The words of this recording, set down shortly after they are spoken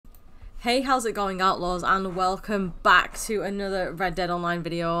Hey, how's it going, Outlaws, and welcome back to another Red Dead Online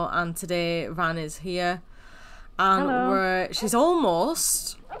video. And today Ran is here and she's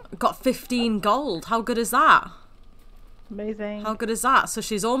almost got 15 gold. How good is that? Amazing. How good is that? So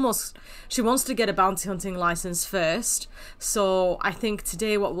she wants to get a bounty hunting license first. So I think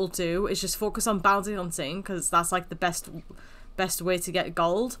today what we'll do is just focus on bounty hunting, because that's like the best way to get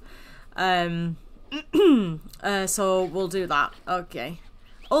gold. So we'll do that. Okay.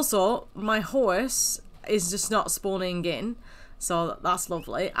 Also, my horse is just not spawning in, so that's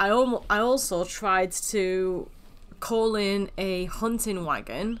lovely. I also tried to call in a hunting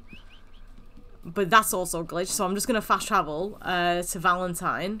wagon, but that's also glitched, so I'm just going to fast travel to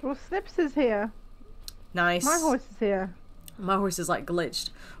Valentine. Well, Snips is here. Nice. My horse is here. My horse is like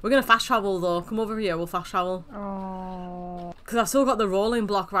glitched. We're going to fast travel though. Come over here, we'll fast travel. Oh. Because I've still got the rolling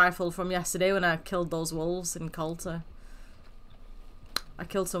block rifle from yesterday when I killed those wolves in Coulter. I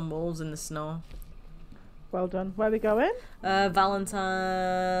killed some wolves in the snow. Well done. Where are we going?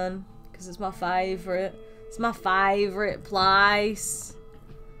 Valentine. Because it's my favourite. It's my favourite place.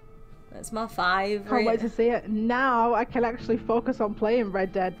 It's my favourite. Can't wait to see it. Now I can actually focus on playing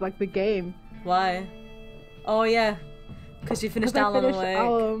Red Dead, like the game. Why? Oh yeah. Because you finished Alan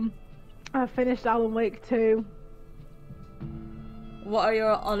Wake. I finished Alan Wake 2. What are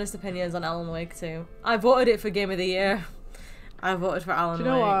your honest opinions on Alan Wake 2? I voted it for Game of the Year. I voted for Alan Wake. Do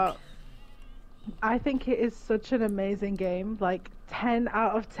you know what? I think it is such an amazing game. Like 10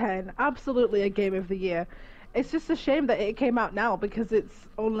 out of 10. Absolutely a Game of the Year. It's just a shame that it came out now, because it's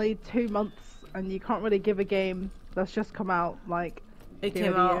only 2 months and you can't really give a game that's just come out like. It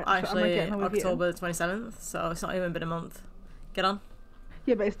came out actually October the 27th, so it's not even been a month. Get on.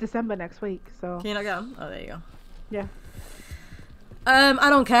 Yeah, but it's December next week, so. Can you not get on? Oh, there you go. Yeah. I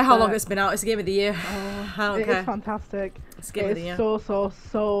don't care how long it's been out. It's a Game of the Year. I don't care. It's fantastic. It's Game of the Year.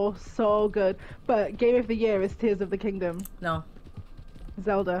 So good. But Game of the Year is Tears of the Kingdom. No.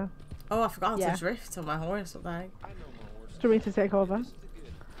 Zelda. Oh, I forgot to drift on my horse. What the heck? Do you want me to take over?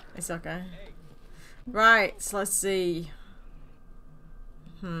 It's okay. Right, so let's see.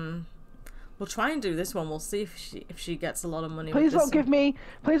 We'll try and do this one. We'll see if she gets a lot of money. Please don't give me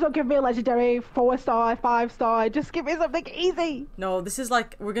a legendary 4-star, 5-star. Just give me something easy. No, this is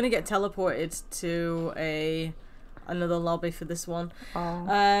like we're gonna get teleported to another lobby for this one.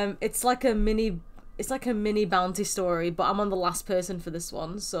 Oh. It's like a mini bounty story, but I'm on the last person for this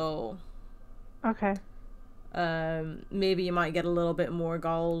one, so. Okay. Maybe you might get a little bit more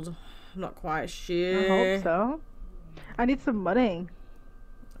gold. I'm not quite sure. I hope so. I need some money.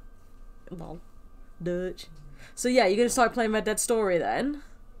 Lol. Dutch. So yeah, you're gonna start playing Red Dead Story then?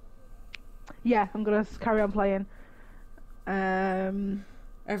 Yeah, I'm gonna carry on playing.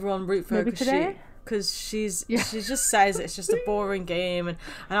 Everyone root for her because she just says it's just a boring game, and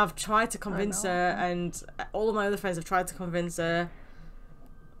I've tried to convince her, and all of my other friends have tried to convince her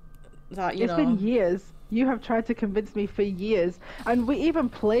that it's been years. You have tried to convince me for years, and we even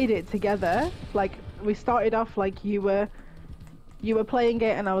played it together. Like we started off like you were playing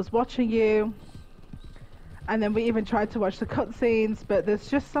it and I was watching you, and then we even tried to watch the cutscenes, but there's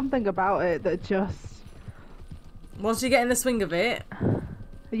just something about it that just... Once you get in the swing of it...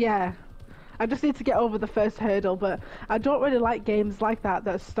 Yeah. I just need to get over the first hurdle, but I don't really like games like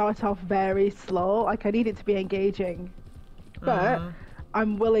that start off very slow. Like, I need it to be engaging. But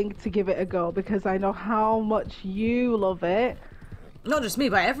I'm willing to give it a go because I know how much you love it. Not just me,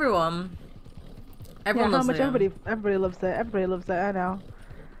 but everyone. Everyone loves it. Everybody loves it. Everybody loves it. I know.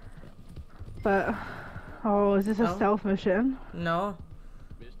 But is this a stealth mission? No.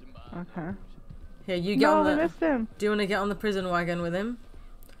 Okay. Here, you get on the. We missed him. Do you want to get on the prison wagon with him?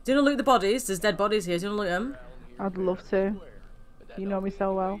 Do you want to loot the bodies? There's dead bodies here. Do you want to loot them? I'd love to. You know me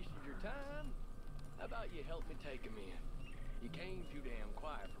so well.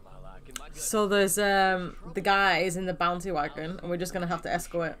 So there's the guys in the bounty wagon, and we're just gonna have to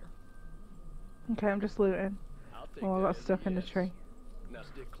escort. Okay, I'm just looting. Oh, I got stuck in the tree. Now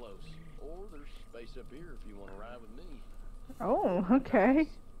stick close. Or there's space up here if you want to ride with me. Oh, okay.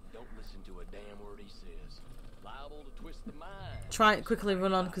 Don't listen to a damn word he says. Liable to twist the mind. Try it quickly,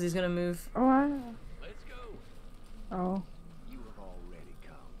 run on, because he's gonna move. Alright. Let's go. Oh. You have already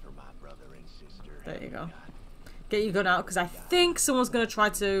come for my brother and sister. There you go. Get your gun out, because I think someone's gonna try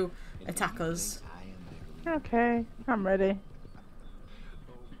to attack us. Okay, I'm ready.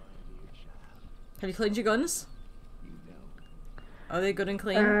 Have you cleaned your guns? Are they good and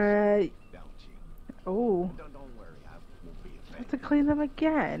clean? Oh. Have to clean them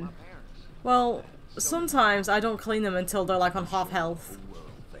again? Well, sometimes I don't clean them until they're like on half health.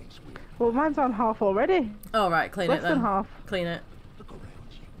 Well, mine's on half already. Oh right, clean it then. Less than half. Clean it.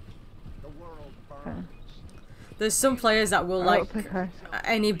 There's some players that will I like don't think I...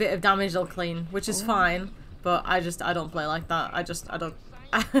 any bit of damage they'll clean, which is fine. But I don't play like that. I don't.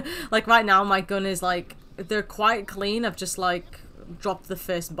 Like right now, my gun is like they're quite clean. I've just like dropped the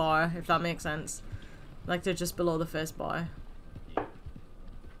first bar, if that makes sense. Like they're just below the first bar.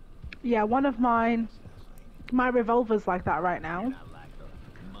 Yeah, one of my revolver's like that right now.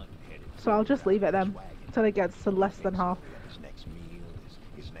 So I'll just leave it then until it gets to less than half. His next meal is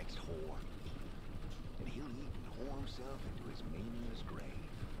his next whore. And he'll eat and whore himself into his meaningless grave.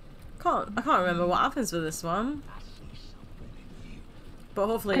 I can't remember what happens with this one. I see something in you. But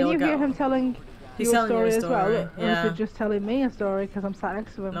hopefully Can you'll you get. hear him telling He's your telling you a story as well? story, Or yeah. is he just telling me a story because I'm sat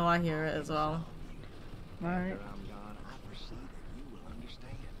next to him? No, I hear it as well. Right. I'm gone, I foresee that you will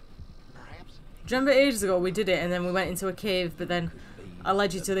understand. Perhaps Do you remember ages ago we did it and then we went into a cave, but then I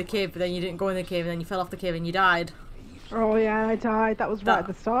led you to the cave, but then you didn't go in the cave and then you fell off the cave and you died. Oh yeah, I died. That was right at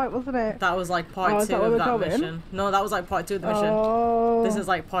the start, wasn't it? That was like part Oh, is 2 that where of we're that going? mission. No, that was like part 2 of the mission. Oh. This is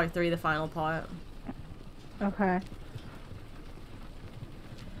like part 3, the final part. Okay.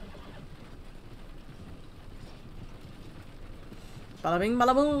 Bada bing,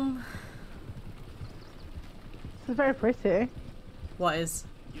 bada boom. This is very pretty. What is?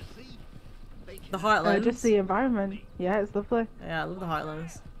 you see, they can The Heartlands? Just the environment. Yeah, it's lovely. Yeah, I love the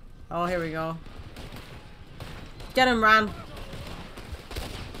Heartlands. Oh, here we go. Get him, Ran.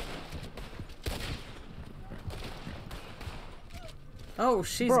 Oh,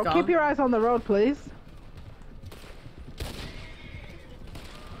 she's Bro, gone. keep your eyes on the road, please.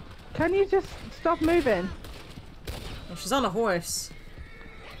 Can you just stop moving? Oh, she's on a horse.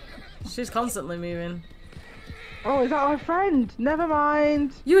 She's constantly moving. Oh, is that our friend? Never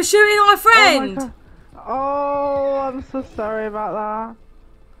mind. You were shooting our Oh, my friend! God. Oh, I'm so sorry about that.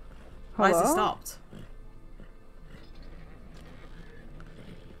 Why has it Hello? stopped?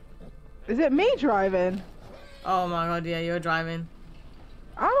 Is it me driving? Oh my god, yeah, you're driving.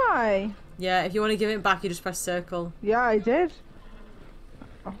 Am I? Yeah, if you want to give it back, you just press circle. Yeah, I did.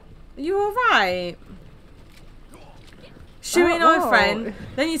 Are you alright? Shooting Oh, our no. friend,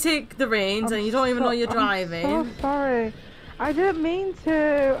 then you take the reins and you don't even know you're driving. I'm so sorry. I didn't mean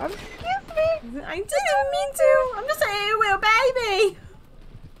to. Excuse me. I didn't mean to! I'm just a little baby!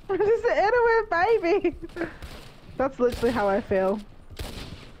 I'm just an inner baby. That's literally how I feel.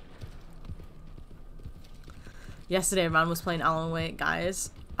 Yesterday, Ran was playing Alan Wake, guys,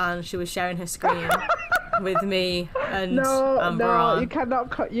 and she was sharing her screen with me and No, Baran. you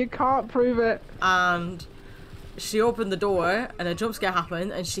cannot. You can't prove it. And she opened the door and a jump scare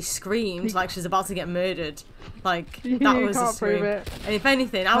happened and she screamed like she's about to get murdered. Like, You that was the can't prove scream. it. And if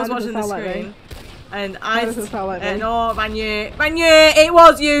anything, I was That watching doesn't the sound like me. screen and I... doesn't sound like me. No, Manu, it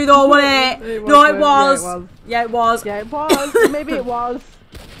was you though, wasn't it? It No, it wasn't. was. Yeah, it was. Yeah, it was. Maybe it was.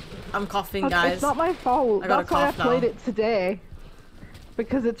 I'm coughing, It's guys. not my fault. I got a That's why I cough now. played it today.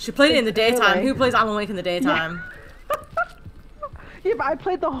 Because it's. She played it in the it's daytime. early. Who plays Alan Wake in the daytime? Yeah, but I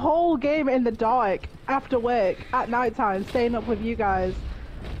played the whole game in the dark after work at night time, staying up with you guys.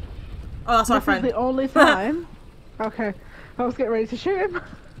 Oh, that's my This is friend. the only time. Okay, I was getting ready to shoot him.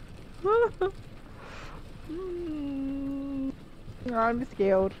 I'm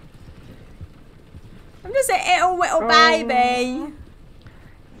scared. I'm just a little Oh. baby.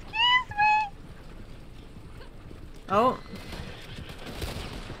 Excuse me. Oh.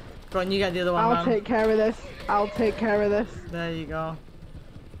 Go on, you get the other one, I'll man. take care of this. I'll take care of this. There you go.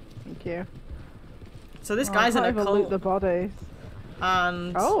 Thank you. So this Oh, guy's I in a can't even loot cult, the bodies.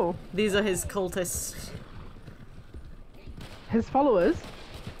 and Oh, these are his cultists. his followers.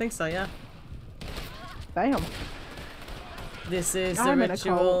 I think so, yeah. Damn. This is the I'm in a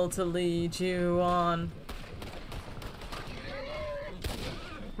ritual cult. to lead you on.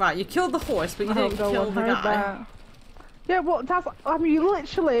 Right, you killed the horse, but you I hope didn't no kill one the heard guy. that. Yeah, well, that's. I mean, you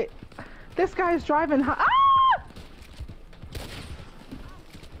literally. This guy's driving. Ah!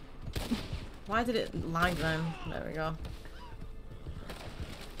 Why did it lag then? There we go.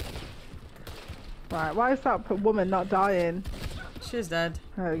 Right, why is that woman not dying? She's dead.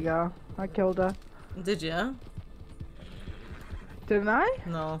 There we go. I killed her. Did you? Didn't I?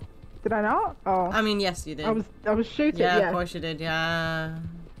 No. Did I not? Oh, I mean, yes, you did. I was shooting. Yeah, Yeah. of course you did. Yeah.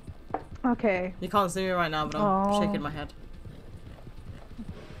 Okay. You can't see me right now, but I'm Aw. shaking my head.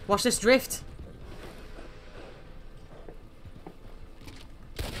 Watch this drift.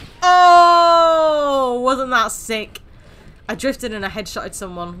 Oh, wasn't that sick? I drifted and I headshotted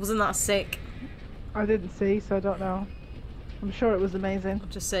someone. Wasn't that sick? I didn't see, so I don't know. I'm sure it was amazing.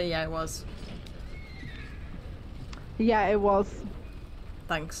 Just say yeah, it was. Yeah, it was.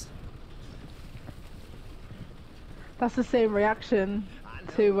 Thanks. That's the same reaction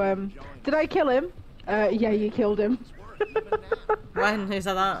to did I kill him? Yeah, you killed him. When? Who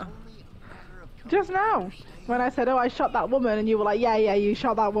said that? Just now. When I said, oh, I shot that woman, and you were like, yeah, you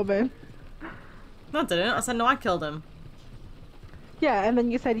shot that woman. No, I didn't. I said, no, I killed him. Yeah, and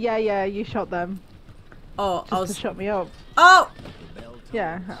then you said, yeah, you shot them. Oh, Just I was... to shut me up. Oh!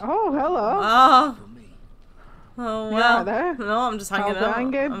 Yeah. Oh, hello. Oh! Oh, You well. right there? No, I'm just hanging How's it out.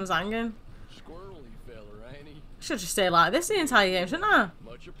 hanging? I'm just hanging. Squirrely feller, ain't he? Should just stay like this the entire game, shouldn't I?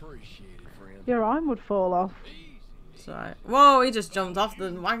 Much appreciated, friend. Your arm would fall off. Easy. It's alright. Whoa, he just jumped off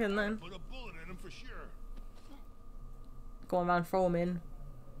the wagon then. Put a bullet in him for sure. Go on, man, throw him in.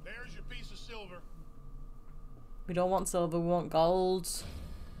 There's your piece of silver. We don't want silver, we want gold.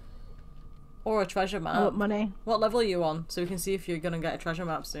 Or a treasure I map. want money. What level are you on? So we can see if you're gonna get a treasure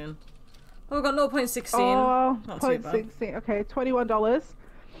map soon. Oh, we've got 0.16. Oh, Not too point bad. 16. Okay, $21.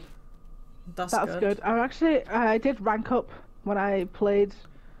 That's That's good. I did rank up when I played,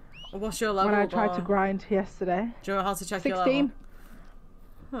 What's your level? when I tried to Bar? grind yesterday. Do you know how to check 16.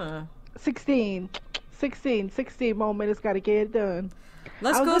 your level? Huh. 16 more minutes, gotta get it done.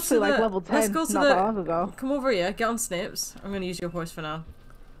 Let's I was go literally to like the. level 10 let's go to not the. that long ago. Come over here. Get on Snips. I'm gonna use your horse for now.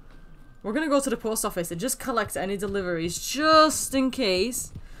 We're gonna go to the post office and just collect any deliveries, just in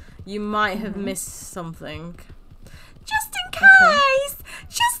case you might have missed something. Just in case.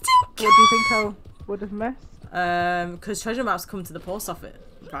 Just in case. What do you think I would have missed? Because treasure maps come to the post office,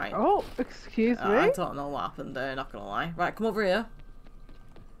 right? Oh, excuse me. I don't know what happened there. Not gonna lie. Right, come over here.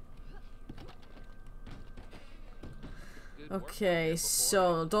 Okay,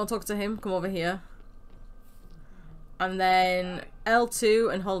 so don't talk to him. Come over here. And then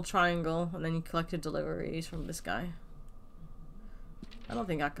L2 and hold triangle, and then you collected deliveries from this guy. I don't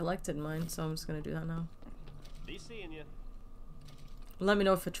think I collected mine, so I'm just gonna do that now. Be seeing you. Let me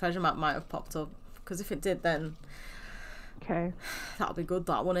know if a treasure map might have popped up, because if it did, then Okay. that'll be good.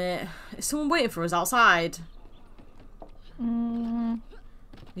 That, won't it? Is someone waiting for us outside? Mm,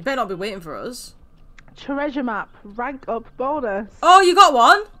 You better not be waiting for us. treasure map, rank up bonus. Oh, you got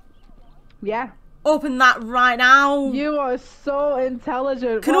one? Yeah. Open that right now. You are so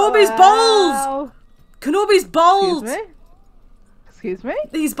intelligent. Kenobi's What the bold! hell? Kenobi's bold. Excuse me? Excuse me?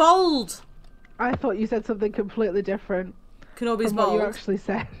 He's bold. I thought you said something completely different Kenobi's from what you bold. actually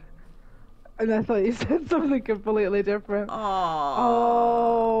said. And I thought you said something completely different. Aww.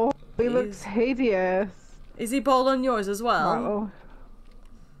 Oh, he looks He's- hideous. Is he bold on yours as well? Wow.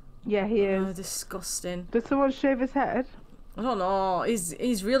 Yeah, he Oh, is. disgusting. Did someone shave his head? I don't know.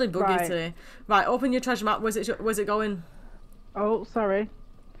 He's really buggy Right. today. Right, open your treasure map. Where's it going? Oh, sorry.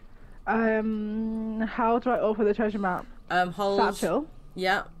 How do I open the treasure map? Hold. Satchel.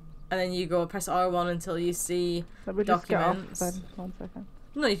 Yeah. And then you go press R1 until you see. Let me just get off Documents. then. 1 second.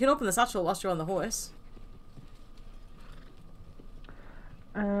 No, you can open the satchel whilst you're on the horse.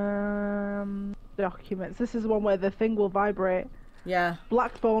 Documents. This is the one where the thing will vibrate. Yeah.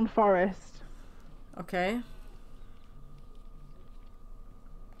 Blackbone Forest. Okay.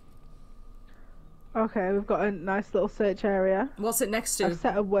 Okay, we've got a nice little search area. What's it next to? I've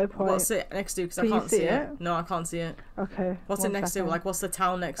set a waypoint. What's it next to? Because I Can you can't see see it. it? No, I can't see it. Okay. What's it 1 next second. to? Like, what's the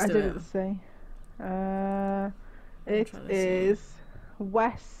town next I to didn't it? see. It trying to see. is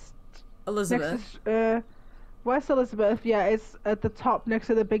West. Elizabeth. Next to, West Elizabeth. Yeah, it's at the top next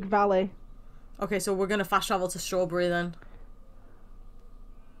to the big valley. Okay, so we're gonna fast travel to Strawberry then.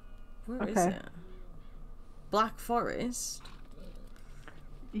 Where is Okay. it? Black Forest.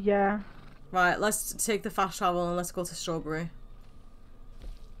 Yeah. Right, let's take the fast travel and let's go to Strawberry.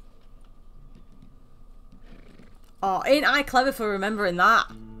 Oh, ain't I clever for remembering that?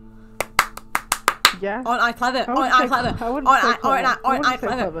 Yeah. Aren't I clever? I Aren't wouldn't I say clever? cl- I wouldn't Aren't say I? Aren't I? clever. I Aren't I wouldn't say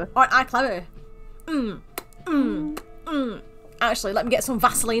clever? clever. Aren't I clever? Actually, let me get some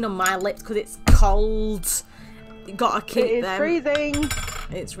Vaseline on my lips because it's cold. You gotta keep It is them. freezing.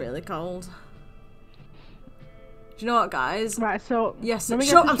 It's really cold. Do you know what, guys? Right, so Yes. let me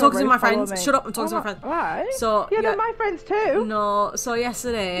Shut get up! I'm talking to my Strawberry, follow friends. me. Shut up! I'm talking to my friends. Right. So, yeah, yeah. they're my friends too. No, so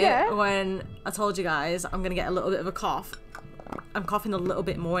yesterday Yeah. when I told you guys I'm gonna get a little bit of a cough, I'm coughing a little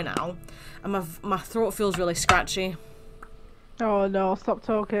bit more now, and my throat feels really scratchy. Oh no, stop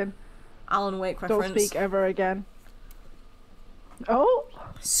talking. Alan Wake Don't reference. speak ever again. Oh,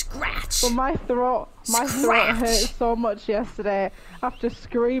 Scratch. but my throat Scratch. hurt so much yesterday after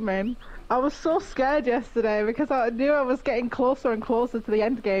screaming. I was so scared yesterday because I knew I was getting closer and closer to the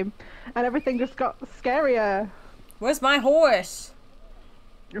end game, and everything just got scarier. Where's my horse?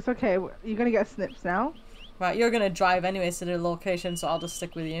 It's okay. You're gonna get snips now. Right, you're gonna drive anyways to the location, so I'll just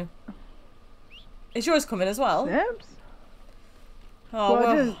stick with you. Is yours coming as well? Snips. Oh, Well, I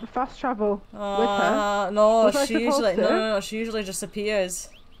well. didn't fast travel with her. No, Was I she usually supposed to? no, she usually just appears.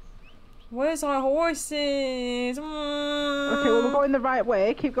 Where's our horses? Okay, well, we're going the right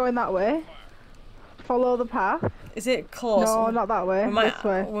way. Keep going that way. Follow the path. Is it close? No, not that way. This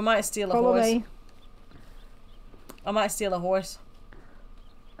way. We might steal a Follow horse. me. I might steal a horse.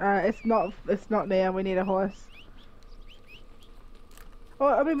 It's not near. We need a horse.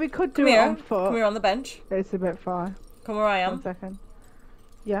 Well, I mean, we could do Come it here. on foot. Come here on the bench. It's a bit far. Come where I 1 am. second.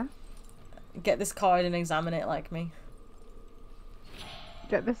 Yeah. Get this card and examine it like me.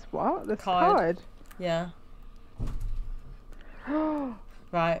 Get this what? This Card. card. Yeah.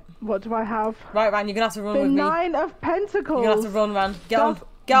 Right. What do I have? Right, Ryan, you're gonna have to run The with me. Nine of Pentacles. You're gonna have to run, Ryan. Get on. That's-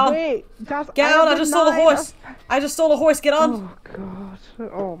 Get on. Wait, that's, Get have on. I the just stole a Nine horse. of- I just stole a horse. Get on. Oh god.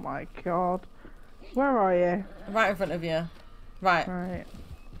 Oh my god. Where are you? Right in front of you. Right. Right.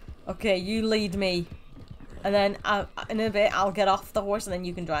 Okay, you lead me. And then in a bit, I'll get off the horse and then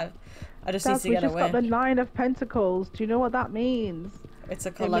you can drive. I just need Daz, to we get just away. got the Nine of Pentacles. Do you know what that means? It's a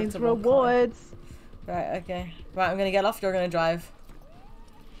It means collectible card. rewards. Right, okay. Right, I'm gonna get off. You're gonna drive.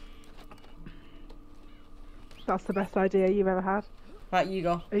 That's the best idea you've ever had. Right, you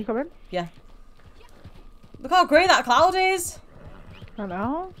go. Are you coming? Yeah. Look how grey that cloud is. I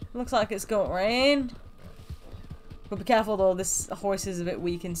know. Looks like it's going to rain. But be careful though, this horse is a bit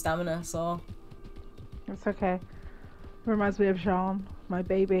weak in stamina, so... It's okay. Reminds me of Jean, my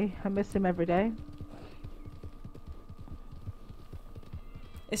baby. I miss him every day.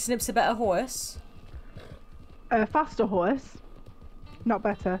 Is Snips a better horse? A faster horse. Not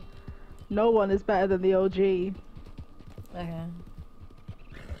better. No one is better than the OG. Okay.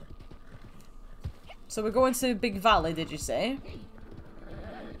 So we're going to Big Valley, did you say?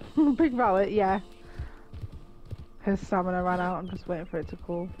 Big Valley, yeah. His stamina ran out. I'm just waiting for it to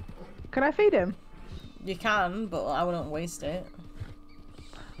cool. Can I feed him? You can, but I wouldn't waste it.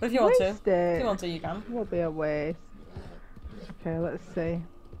 But if you want to. Waste it. If you want to, you can. It won't be a waste. Okay, let's see.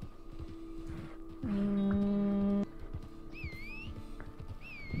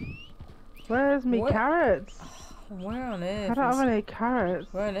 Where's me What? carrots? Where on I earth don't is... have any carrots.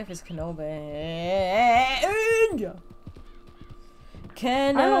 Where on earth is Kenobi? Kenobi.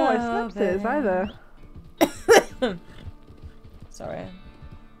 I don't know where Snips is either. Sorry.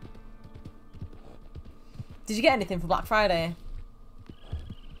 Did you get anything for Black Friday?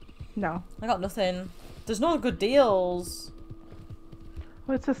 No. I got nothing. There's no good deals.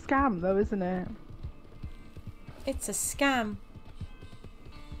 Well, it's a scam though, isn't it? It's a scam.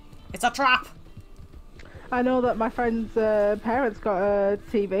 It's a trap. I know that my friend's parents got a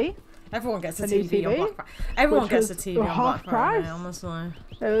TV. Everyone gets a new TV on TV, Black Friday. Everyone which gets a was TV on half Black Friday, price. honestly.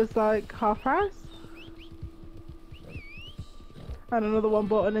 It was like half price. And another one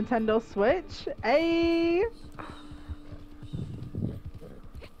bought a Nintendo Switch. Hey!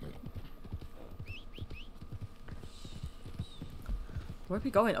 Where are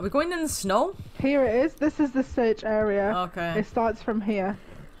we going? Are we going in the snow? Here it is. This is the search area. Okay. It starts from here.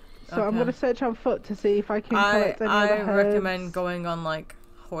 So I'm Okay. going to search on foot to see if I can collect any of the I herbs. recommend going on like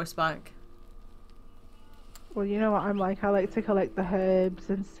horseback. Well, you know what I'm like. I like to collect the herbs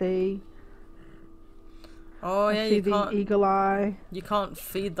and see. Oh I yeah, see you the can't eagle eye. you can't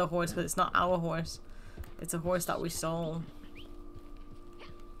feed the horse, but it's not our horse. It's a horse that we stole.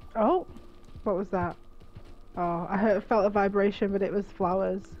 Oh, what was that? Oh, felt a vibration, but it was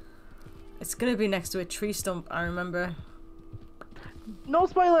flowers. It's gonna be next to a tree stump, I remember. No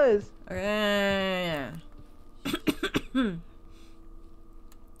spoilers. Okay.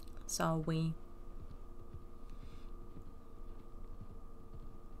 So we.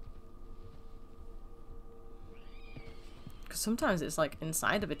 Because sometimes it's like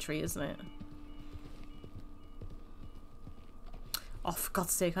inside of a tree, isn't it? Oh, for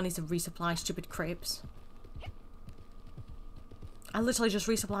God's sake, I need to resupply stupid crepes. I literally just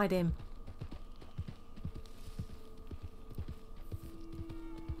resupplied him.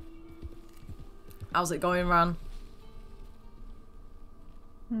 How's it going, Ran?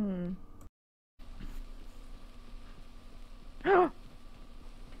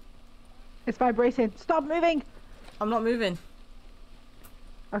 It's vibrating. Stop moving. I'm not moving.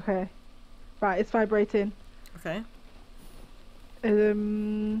 Okay. Right, it's vibrating. Okay.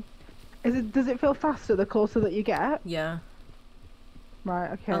 Does it feel faster the closer that you get? Yeah.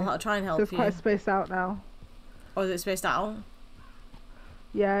 Right, okay. I'll try and So help it's you. quite spaced out now. Oh, is it spaced out?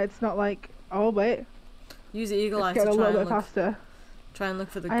 Yeah, it's not like, oh wait, Use the eagle eye it's to getting a try little and bit look. faster. Try and look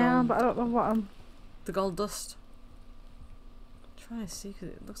for the I am, gold. but I don't know what I'm... The gold dust. Try to see because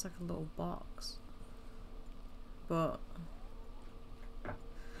it looks like a little box. But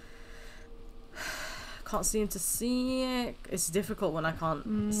Can't seem to see it. It's difficult when I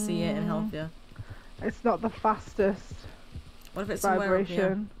can't see it and help you. It's not the fastest What if it's somewhere up here?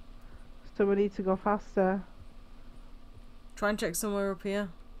 vibration. So we need to go faster. Try and check somewhere up here.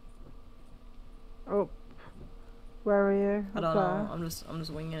 Oh, where are you? I don't know. I'm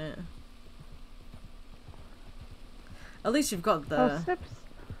just winging it. At least you've got Oh, the Snips.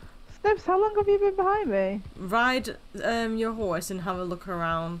 Snips, how long have you been behind me? ride your horse and have a look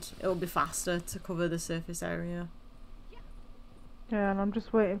around. It'll be faster to cover the surface area. Yeah, and I'm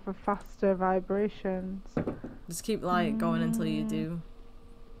just waiting for faster vibrations. Just keep like going until you do.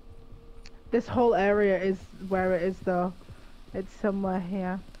 This whole area is where it is though. It's somewhere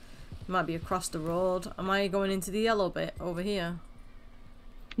here. It might be across the road. Am I going into the yellow bit over here?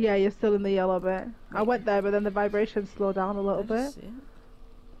 Yeah, you're still in the yellow bit. I went there, but then the vibrations slowed down a little I bit. see it.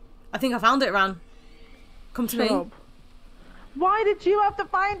 I think I found it, Ran. Come to Shut me. up. Why did you have to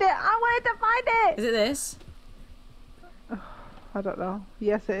find it? I wanted to find it! Is it this? I don't know.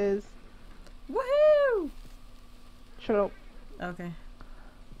 Yes, it is. Woohoo! Shut up. Okay.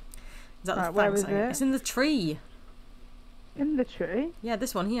 Is that Right, the where thanks is sign? it? It's in the tree. In the tree? Yeah,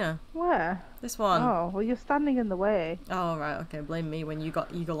 this one here. Where? This one. Oh, well, you're standing in the way. Oh, right, okay. Blame me when you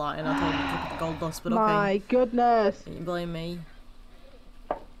got eagle eye and I told you to look at the gold dust, but My okay. goodness. You blame me.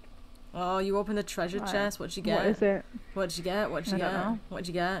 Oh, you opened the treasure Right. chest. What'd you get? What is it? What'd you get? What'd you I don't get? know. What'd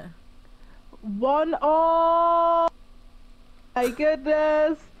you get? One. Oh! My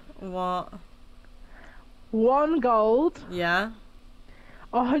goodness. What? 1 gold. Yeah?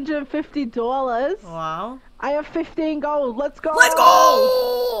 $150. Wow. I have 15 gold. Let's go. Let's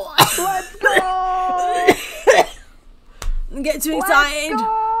go! Let's go. Get too Let's excited!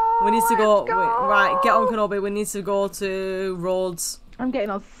 go. We need to go. Let's go. Right, get on Kenobi. We need to go to Rhodes. I'm getting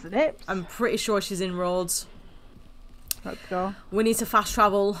on Snips. I'm pretty sure she's in Rhodes. Let's go. We need to fast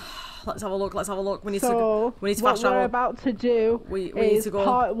travel. Let's have a look. Let's have a look. We need to. So, We need to what fast we're travel. about to do We need is to go.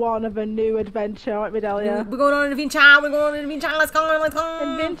 part 1 of a new adventure, aren't we, Delia? We're going on an adventure. We're going on an adventure. Let's go. Let's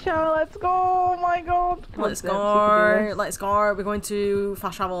go. Adventure, let's go! Oh my god! Come on, Let's Snips, you can do go. this. Let's go. We're going to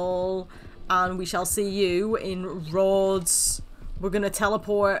fast travel, and we shall see you in Rhodes. We're gonna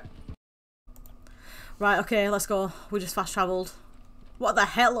teleport. Right. Okay. Let's go. We just fast travelled. What the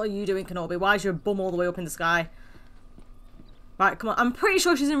hell are you doing, Kenobi? Why is your bum all the way up in the sky? Right, come on. I'm pretty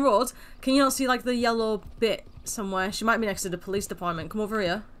sure she's in Rhodes. Can you not see like the yellow bit somewhere? She might be next to the police department. Come over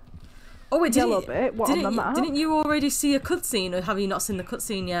here. Oh wait, Yellow bit? What, on the map? didn't you already see a cutscene, or have you not seen the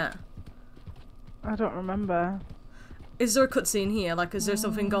cutscene yet? I don't remember. Is there a cutscene here? Like, is there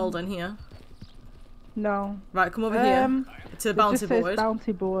something golden here? No. Right, come over here to the It bounty just says board.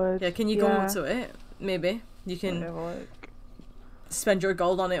 bounty board. Yeah, can you go to it? Maybe you Let me can have a look. spend your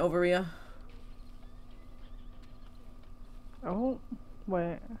gold on it over here. Oh,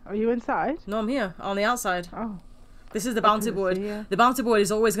 wait. Are you inside? No, I'm here on the outside. Oh. This is the bounty couldn't board. see you. The bounty board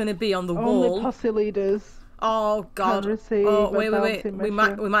is always going to be on the Only wall. posse leaders Oh God! can receive Oh a wait! bounty We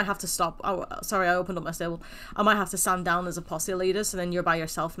mission. might have to stop. Oh, sorry, I opened up my stable. I might have to stand down as a posse leader, so then you're by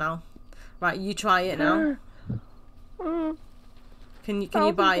yourself now. Right, you try it now. Mm, Can you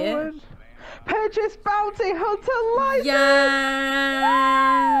bounty buy it? board. Purchase bounty hunter license!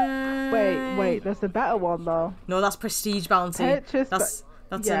 Yeah. Wait, there's a better one though. No, that's prestige bounty. Purchase That's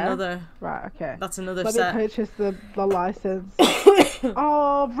yeah. another. Right, okay. That's another Let set. me purchase the license.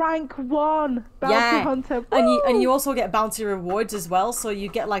 Oh, rank 1! Bounty Yeah. hunter. And you Woo! also get bounty rewards as well, so you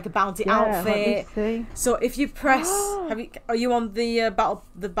get like a bounty Yeah, let me outfit. see. So if you press, are you on the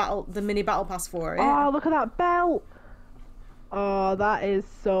mini battle pass for it? Oh, look at that belt! Oh, that is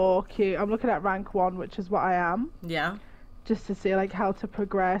so cute. I'm looking at rank 1, which is what I am, Yeah. just to see like how to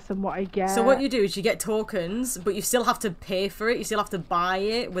progress and what I get. So what you do is you get tokens, but you still have to pay for it. You still have to buy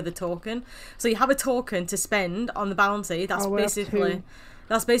it with a token. So you have a token to spend on the bounty. That's Oh, we have basically. two.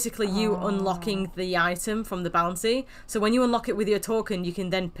 That's basically you unlocking the item from the bounty. So when you unlock it with your token, you can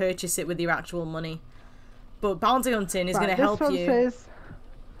then purchase it with your actual money. But bounty hunting is Right, going to help this one you. says.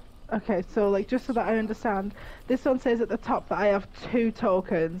 Okay, so like just so that I understand, this one says at the top that I have 2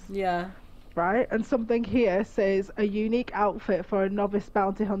 tokens, Yeah. right? And something here says a unique outfit for a novice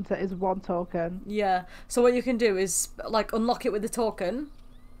bounty hunter is 1 token. Yeah. So what you can do is like unlock it with the token.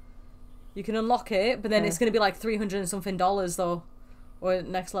 You can unlock it, but then Okay. it's going to be like $300 and something though, or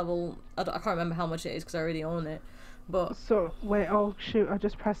next level. I can't remember how much it is because I already own it. But So wait, oh shoot, I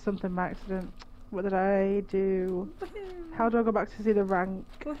just pressed something by accident. What did I do? How do I go back to see the rank?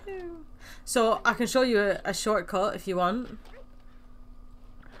 so I can show you a shortcut if you want.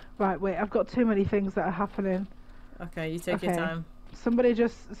 Right, wait, I've got too many things that are happening. Okay, you take your Okay. time. Somebody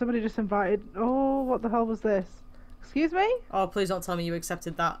just invited. Oh, what the hell was this? Excuse me? Oh, please don't tell me you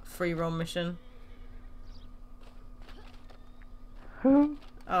accepted that free roam mission.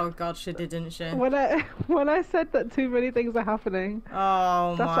 Oh god, she did, didn't she? when I said that too many things are happening,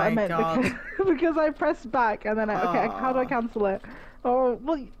 Oh that's what my I meant god. because I pressed back and then okay, how do I cancel it? Oh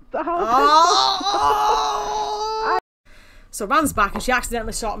well, how? Oh! So Ran's back and she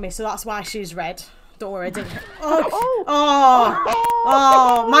accidentally shot me, so that's why she's red. Don't worry, I didn't. Oh!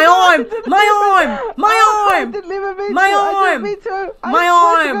 Oh! My arm! My arm! My I arm! didn't even mean My to. I arm! didn't mean to. My I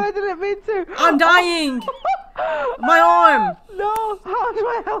swear to arm! God, I didn't mean to. I'm dying! My arm! No, how do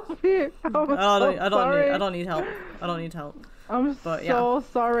I help you? I'm so sorry. I don't need help. I don't need help. I'm But, so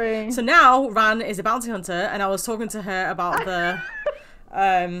sorry. So now Ran is a bounty hunter, and I was talking to her about the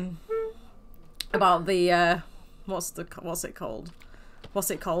what's it called? What's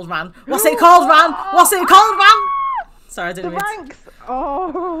it called, Ran? What's it called, Ran? What's it called, Ran? Sorry, I The didn't mean to. ranks.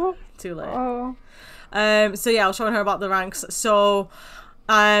 Oh. Too late. Oh. So yeah, I was showing her about the ranks. So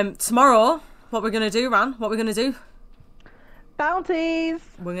tomorrow, what we're gonna do, Ran? What we're gonna do? Bounties.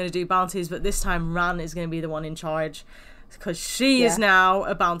 We're gonna do bounties, but this time Ran is gonna be the one in charge because she is Yeah. now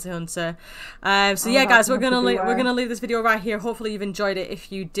a bounty hunter. So yeah, bounty guys, we're hunter we're beware. gonna leave this video right here. Hopefully you've enjoyed it.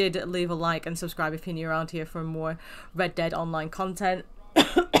 If you did, leave a like and subscribe if you're new around here for more Red Dead Online content.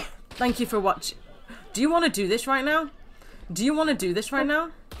 Thank you for watching. Do you want to do this right now? Do you want to do this right now?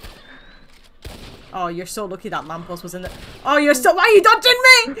 Oh, you're so lucky that lamppost was in there. Oh, you're so. Why are you dodging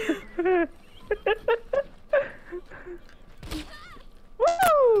me?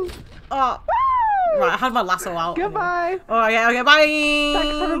 Woo! Oh, right. I had my lasso out. Goodbye. Oh, okay. Bye.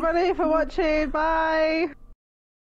 Thanks everybody for watching. Bye.